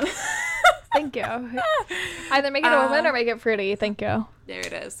 Thank you. Either make it a woman or make it fruity. Thank you. There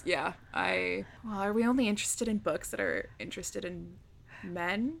it is. Yeah. Well, are we only interested in books that are interested in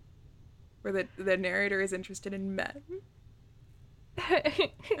men? Where the narrator is interested in men?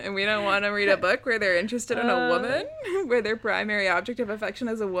 And we don't want to read a book where they're interested in a woman? Where their primary object of affection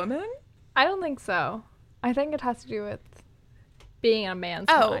is a woman? I don't think so. I think it has to do with being a man's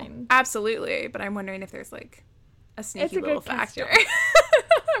mind. Absolutely. But I'm wondering if there's like a sneaky little factor.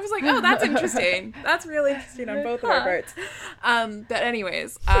 I was like, oh, that's interesting. That's really interesting on both of our parts. But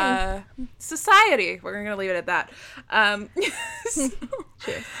anyways, society. We're going to leave it at that.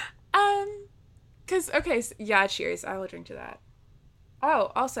 Cheers. Cheers. I will drink to that.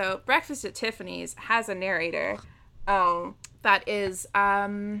 Oh, also, Breakfast at Tiffany's has a narrator. That is, I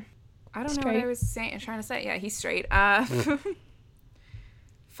don't know what I was trying to say. Yeah, he's straight.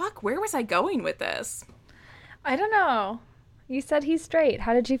 Fuck, where was I going with this? I don't know. You said he's straight.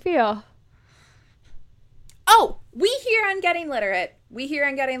 How did you feel? Oh, we here on Getting Literate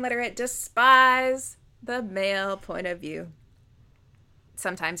despise the male point of view.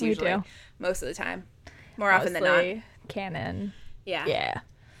 Sometimes, usually. Do. Most of the time. More often than not. Canon. Yeah. Yeah.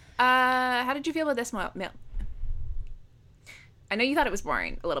 How did you feel about this male? I know you thought it was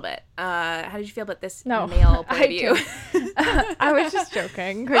boring a little bit. How did you feel about this male point of view? I was just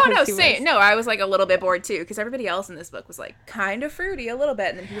joking. Oh, no, same. No, I was like a little bit bored too, because everybody else in this book was like kind of fruity a little bit.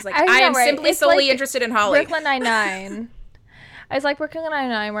 And then he was like, I am simply solely interested in Holly. Brooklyn Nine-Nine. I was like Brooklyn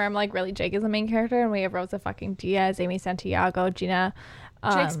Nine-Nine, where I'm like, really, Jake is the main character, and we have Rosa fucking Diaz, Amy Santiago, Gina.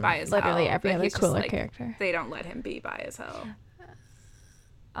 Jake's bi as literally hell. Every other cooler character. They don't let him be bi as hell.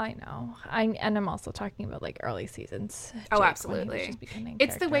 I know. And I'm also talking about like early seasons. Oh, absolutely.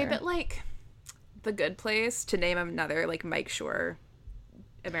 It's the way that like The Good Place, to name another like Mike Schur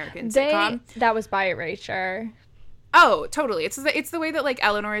American sitcom. That was bi erasure. Oh, totally. It's the way that like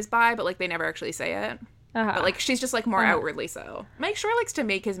Eleanor is bi, but like they never actually say it. But like she's just like more outwardly so. Mike Schur likes to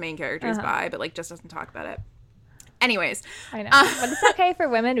make his main characters bi, but like just doesn't talk about it. Anyways. I know. But it's okay for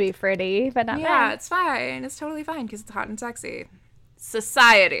women to be pretty, but not men. Yeah, it's fine. It's totally fine because it's hot and sexy.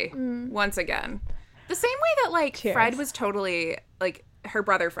 Society, once again. The same way that, like, Cheers. Fred was totally, like, her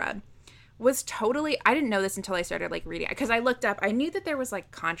brother Fred was totally, I didn't know this until I started, like, reading it. Because I looked up, I knew that there was, like,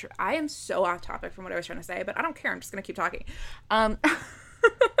 I am so off topic from what I was trying to say, but I don't care. I'm just going to keep talking.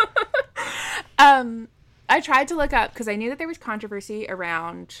 I tried to look up, because I knew that there was controversy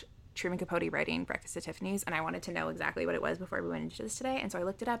around Truman Capote writing Breakfast at Tiffany's, and I wanted to know exactly what it was before we went into this today. And so I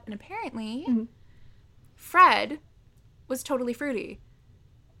looked it up, and apparently Fred was totally fruity.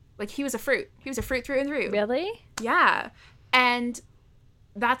 Like, he was a fruit. He was a fruit through and through. Really? Yeah. And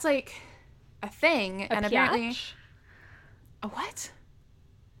that's, like, a thing. And apparently... A what?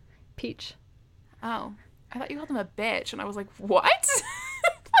 Peach. Oh. I thought you called him a bitch. And I was like, what?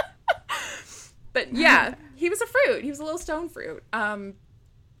 But, yeah. He was a fruit. He was a little stone fruit. And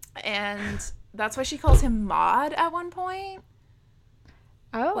that's why she calls him Maud at one point.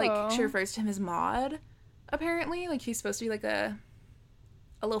 Oh. Like, she refers to him as Maud. Apparently, like, he's supposed to be like a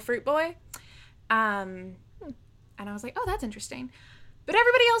little fruit boy. And I was like, oh, that's interesting. But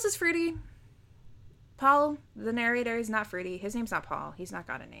everybody else is fruity. Paul, the narrator, is not fruity. His name's not Paul. He's not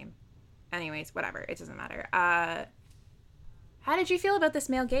got a name. Anyways, whatever. It doesn't matter. How did you feel about this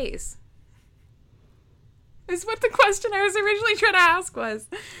male gaze? Is what the question I was originally trying to ask was.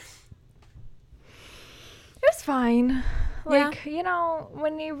 It was fine. Like, you know,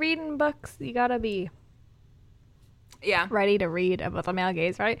 when you're reading books, you gotta be ready to read about the male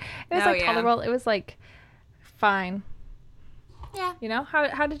gaze, right? It was tolerable. It was like fine. Yeah. You know?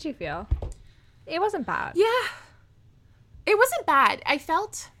 How did you feel? It wasn't bad. Yeah. It wasn't bad. I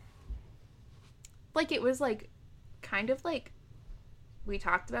felt like it was like kind of like we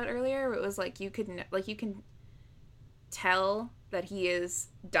talked about earlier, where it was like you can tell that he is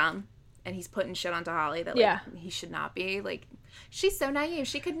dumb and he's putting shit onto Holly that like he should not be. Like, she's so naive.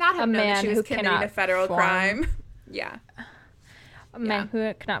 She could not have known that she was committing a federal crime. Yeah. A man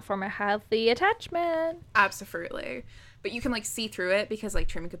who cannot form a healthy attachment. Absolutely. But you can like see through it because like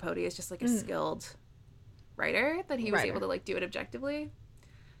Truman Capote is just like a skilled writer, that he was able to like do it objectively.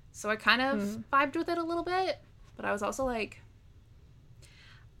 So I kind of vibed with it a little bit, but I was also like,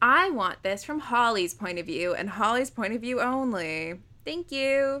 I want this from Holly's point of view and Holly's point of view only. Thank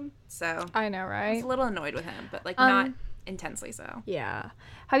you. So I know, right? I was a little annoyed with him, but like not intensely so. Yeah.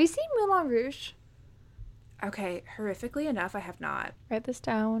 Have you seen Moulin Rouge? Okay, horrifically enough, I have not. Write this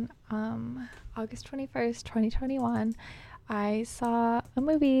down. August 21st, 2021. I saw a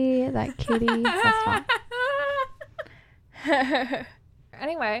movie that Katie has not.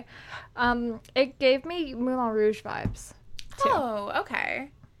 Anyway, it gave me Moulin Rouge vibes, too. Oh,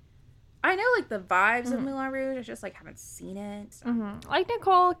 okay. I know, like, the vibes of Moulin Rouge. I just, like, haven't seen it. So. Like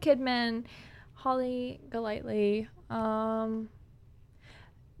Nicole Kidman, Holly Golightly,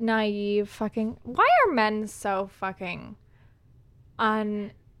 naive, fucking... Why are men so fucking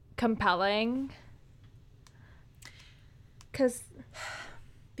uncompelling? Because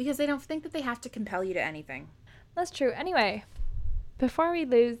they don't think that they have to compel you to anything. That's true. Anyway, before we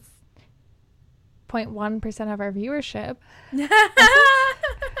lose 0.1% of our viewership...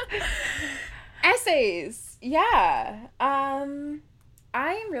 Essays. Yeah. I'm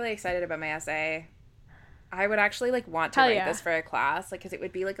really excited about my essay. I would actually, like, want to write this for a class, like, because it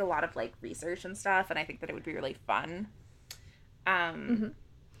would be, like, a lot of, like, research and stuff, and I think that it would be really fun. But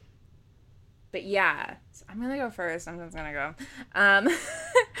yeah, so I'm gonna go first. I'm just gonna go. And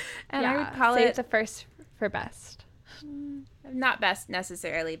I would call it the first for best. Not best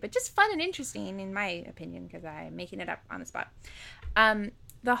necessarily, but just fun and interesting in my opinion, because I'm making it up on the spot.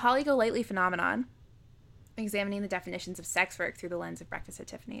 The Holly Golightly phenomenon, examining the definitions of sex work through the lens of Breakfast at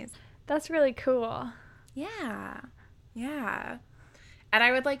Tiffany's. That's really cool. Yeah. And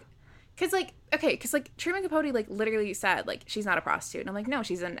I would like, because Truman Capote, like, literally said, like, she's not a prostitute. And I'm like, no,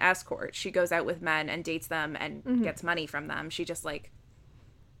 she's an escort. She goes out with men and dates them and gets money from them. She just, like,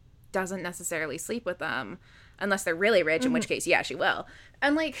 doesn't necessarily sleep with them unless they're really rich, in which case, yeah, she will.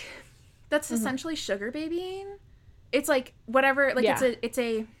 And, like, that's essentially sugar babying. It's, like, whatever, like,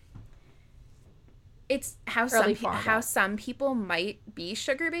 it's how some people might be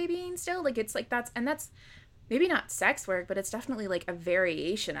sugar babying still. Like, it's, like, that's maybe not sex work, but it's definitely, like, a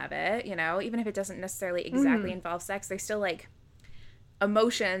variation of it, you know? Even if it doesn't necessarily exactly involve sex, there's still, like,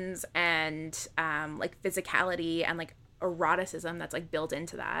 emotions and, like, physicality and, like, eroticism that's, like, built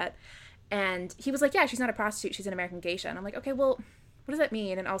into that. And he was like, yeah, she's not a prostitute, she's an American geisha. And I'm like, okay, well, what does that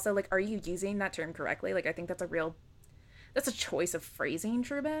mean? And also, like, are you using that term correctly? Like, I think that's a choice of phrasing,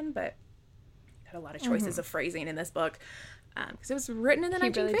 Truman, but you had a lot of choices of phrasing in this book, because it was written in the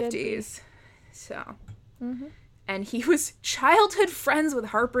 1950s. Really, so... And he was childhood friends with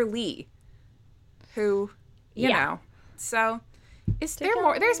Harper Lee, who, you know. So,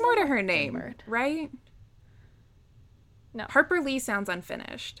 there's more to her name, right? No. Harper Lee sounds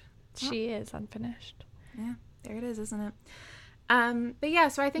unfinished. She is unfinished. Yeah, there it is, isn't it? But yeah,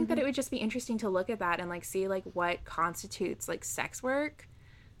 so I think that it would just be interesting to look at that and, like, see, like, what constitutes, like, sex work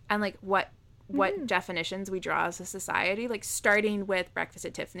and, like, what definitions we draw as a society, like, starting with Breakfast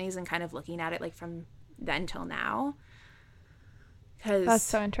at Tiffany's and kind of looking at it, like, from then till now. That's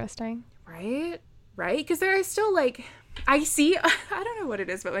so interesting. Right? Because there are still, like, I see, I don't know what it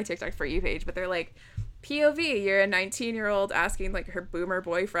is about my TikTok For You page, but they're like, POV, you're a 19-year-old asking, like, her boomer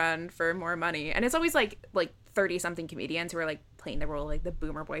boyfriend for more money. And it's always, like 30-something comedians who are, like, playing the role of, like, the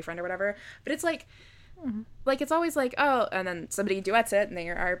boomer boyfriend or whatever. But it's, like, like, it's always, like, oh, and then somebody duets it, and they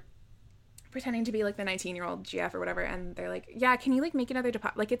are pretending to be, like, the 19-year-old GF or whatever, and they're like, yeah, can you, like, make another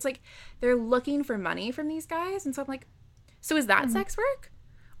deposit? Like, it's, like, they're looking for money from these guys, and so I'm like, so is that sex work?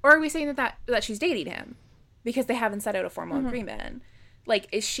 Or are we saying that she's dating him? Because they haven't set out a formal agreement. Like,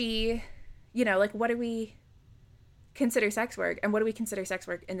 is she, you know, like, what do we consider sex work, and what do we consider sex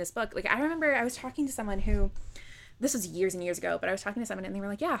work in this book? Like, I remember I was talking to someone who, this was years and years ago, but I was talking to someone, and they were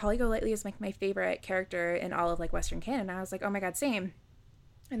like, yeah, Holly Golightly is, like, my favorite character in all of, like, Western canon, and I was like, oh my god, same.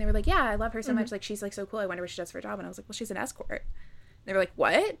 And they were like, yeah, I love her so much. Like, she's, like, so cool. I wonder what she does for a job. And I was like, well, she's an escort. And they were like,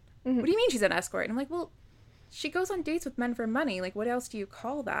 what? What do you mean she's an escort? And I'm like, well, she goes on dates with men for money. Like, what else do you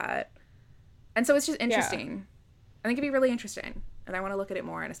call that? And so it's just interesting. Yeah. I think it'd be really interesting. And I want to look at it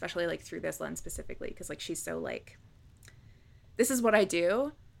more, and especially, like, through this lens specifically, because, like, she's so, like, this is what I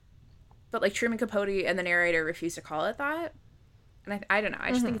do. But, like, Truman Capote and the narrator refuse to call it that. And I don't know.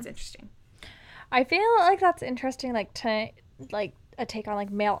 I just think it's interesting. I feel like that's interesting, like, to, like, a take on, like,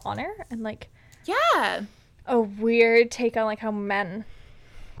 male honor and, like, a weird take on, like, how men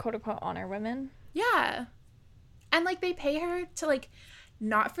quote unquote honor women. Yeah. And, like, they pay her to, like,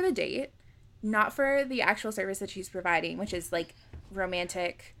 not for the date, not for the actual service that she's providing, which is, like,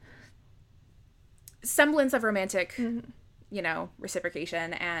 romantic, semblance of romantic, you know,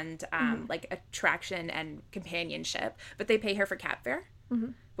 reciprocation and like, attraction and companionship, but they pay her for cab fare,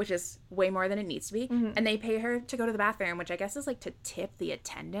 which is way more than it needs to be, and they pay her to go to the bathroom, which I guess is, like, to tip the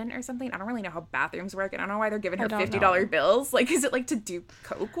attendant or something. I don't really know how bathrooms work, and I don't know why they're giving her $50 bills. Like, is it, like, to do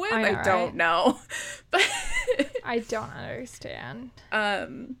coke with? I don't know. But I don't understand.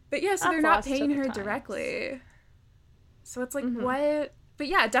 But yeah, so they're not paying her directly. So it's like, what? But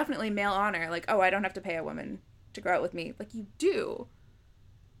yeah, definitely male honor. Like, oh, I don't have to pay a woman to go out with me. Like, you do.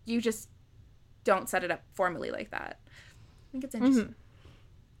 You just don't set it up formally like that. I think it's interesting.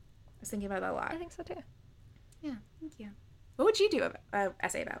 was thinking about that a lot. I think so too. Yeah, thank you. What would you do an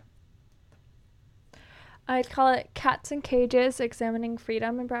essay about? I'd call it Cats in Cages, Examining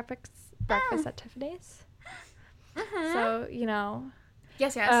Freedom and Breakfast at Tiffany's. Mm-hmm. So, you know.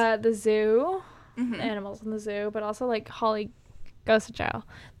 Yes. The zoo, animals in the zoo, but also like Holly goes to jail.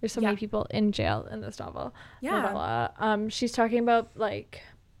 There's so many people in jail in this novella. She's talking about like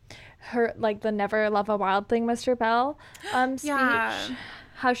her, like the Never Love a Wild Thing, Mr. Bell speech.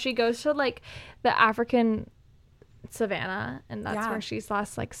 How she goes to like the African savannah, and that's where she's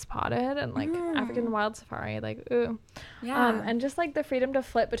last like spotted, and like African wild safari, like ooh. And just like the freedom to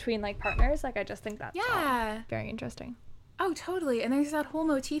flip between like partners, like I just think that's very interesting. Oh, totally. And there's that whole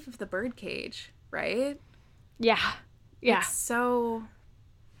motif of the bird cage, right? Yeah. It's so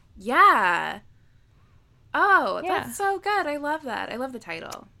oh, that's so good. I love that. I love the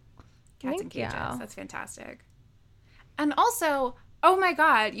title. Cats in Cages. That's fantastic. And also, oh my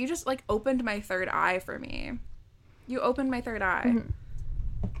God, you just like opened my third eye for me. You opened my third eye.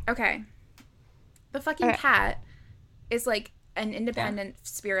 Okay. The fucking cat is like an independent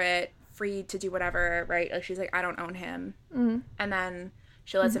spirit, free to do whatever, right? Like she's like, I don't own him. And then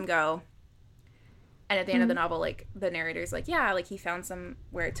she lets him go. And at the end of the novel, like the narrator's like, yeah, like he found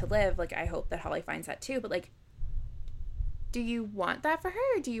somewhere to live. Like I hope that Holly finds that too. But like, do you want that for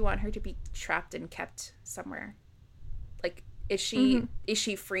her, or do you want her to be trapped and kept somewhere? Like, is she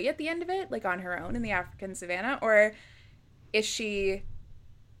free at the end of it, like on her own in the African savannah, or do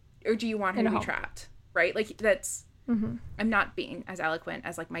you want her to be trapped? Right? Like that's. I'm not being as eloquent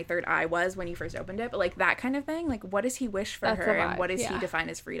as like my third eye was when you first opened it, but like that kind of thing. Like, what does he wish for her, and what does he define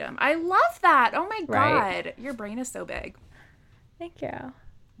as freedom? I love that. Oh my God, your brain is so big. Thank you.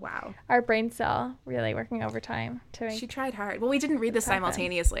 Wow. Our brain cell really working overtime to make. She tried hard. Well, we didn't read this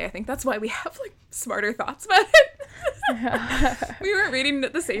simultaneously. I think that's why we have like smarter thoughts about it. We weren't reading it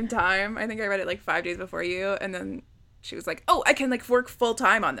at the same time. I think I read it like 5 days before you, and then she was like, oh, I can like work full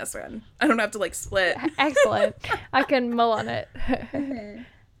time on this one. I don't have to like split. Excellent. I can mull on it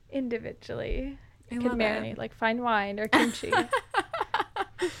individually. I can marinate, like fine wine or kimchi.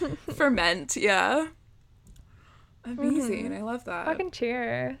 Ferment, yeah. Amazing. I love that. Fucking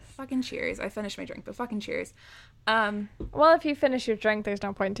cheers. Fucking cheers. I finished my drink, but fucking cheers. Well, if you finish your drink, there's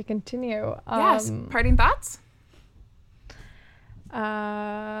no point to continue. Yes. Parting thoughts?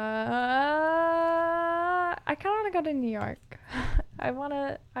 I kind of want to go to New York. I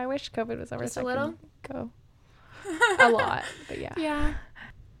wish COVID was over. Just a little? Go. A lot, but yeah. Yeah.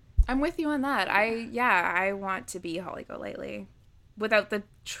 I'm with you on that. I want to be Holly Golightly without the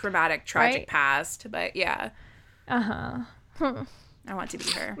traumatic, tragic past, but yeah. I want to be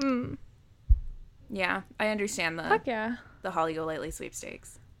her. Yeah, I understand the Holly Golightly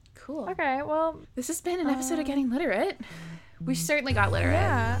sweepstakes. Cool. Okay, well, this has been an episode of Getting Literate. We certainly got literate.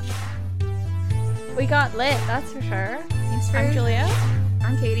 Yeah. We got lit, that's for sure. I'm Julia.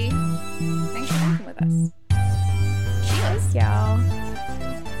 I'm Katie. Thanks for drinking with us. Cheers. Y'all.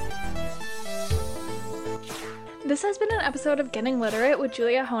 This has been an episode of Getting Literate with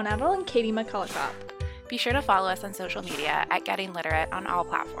Julia Honadel and Katie McCullough. Be sure to follow us on social media at Getting Literate on all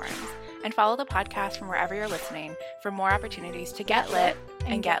platforms. And follow the podcast from wherever you're listening for more opportunities to get lit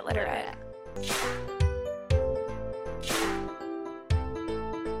and get literate.